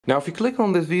Now if you click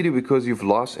on this video because you've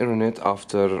lost internet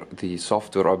after the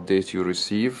software update you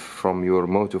receive from your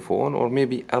Moto phone or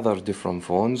maybe other different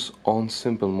phones on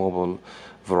Simple Mobile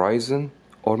Verizon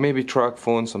or maybe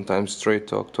tracfone, sometimes Straight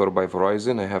Talk or by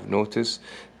Verizon, I have noticed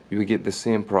you get the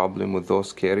same problem with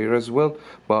those carriers as well,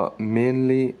 but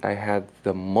mainly I had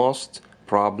the most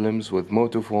problems with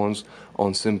Moto phones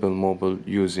on Simple Mobile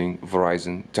using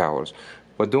Verizon towers.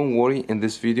 But don't worry, in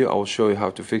this video I will show you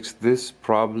how to fix this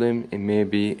problem in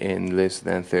maybe in less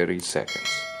than 30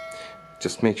 seconds.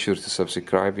 Just make sure to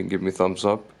subscribe and give me a thumbs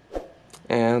up,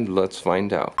 and let's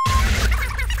find out.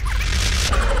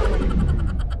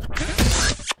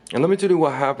 And let me tell you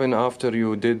what happened after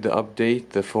you did the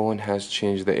update. The phone has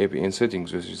changed the APN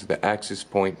settings, which is the access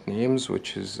point names,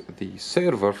 which is the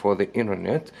server for the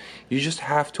internet. You just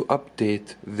have to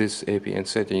update this APN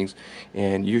settings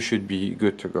and you should be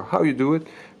good to go. How you do it?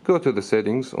 Go to the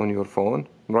settings on your phone.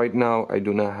 Right now I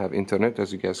do not have internet,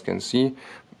 as you guys can see.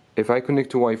 If I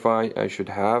connect to Wi-Fi I should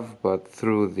have, but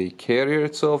through the carrier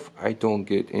itself I don't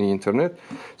get any internet.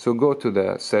 So go to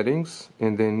the settings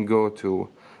and then go to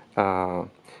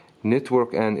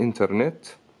network and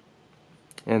internet,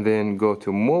 and then go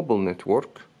to mobile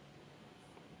network,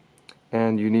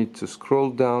 and you need to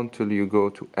scroll down till you go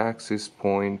to access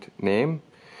point name.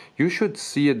 You should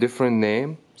see a different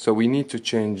name, so we need to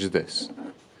change this.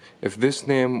 If this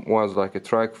name was like a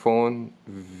tracfone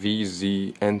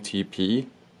VZNTP,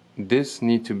 this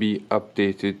need to be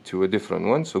updated to a different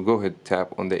one. So go ahead,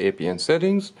 tap on the APN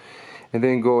settings and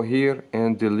then go here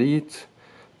and delete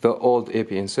the old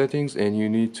APN settings, and you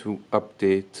need to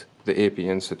update the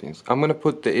APN settings. I'm going to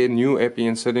put the new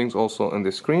APN settings also on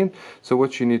the screen. So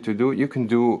what you need to do, you can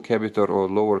do capital or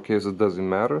lowercase, it doesn't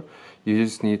matter. You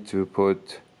just need to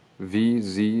put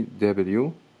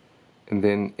VZW and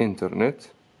then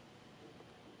internet.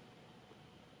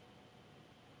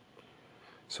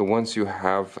 So once you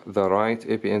have the right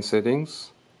APN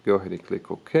settings, go ahead and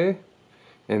click OK,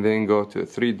 and then go to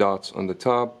three dots on the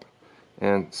top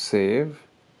and save.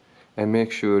 And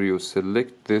make sure you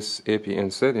select this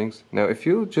APN settings. Now if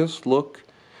you just look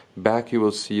back, you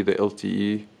will see the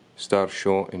LTE start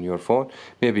show in your phone.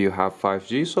 Maybe you have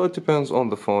 5G, so it depends on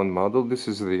the phone model. This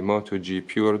is the Moto G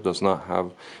Pure, does not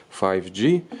have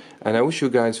 5G. And I wish you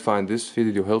guys find this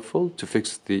video helpful to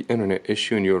fix the internet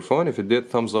issue in your phone. If it did,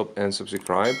 thumbs up and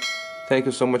subscribe. Thank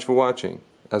you so much for watching.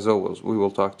 As always, we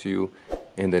will talk to you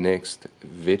in the next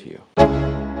video.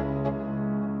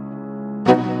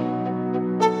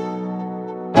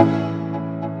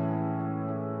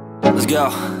 Let's go,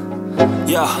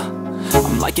 yo,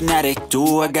 I'm like an addict,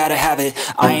 do I gotta have it.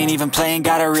 I ain't even playing,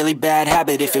 got a really bad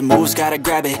habit. If it moves, gotta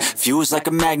grab it, fuse like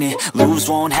a magnet. Lose,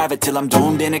 won't have it till I'm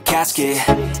doomed in a casket.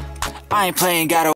 I ain't playing, gotta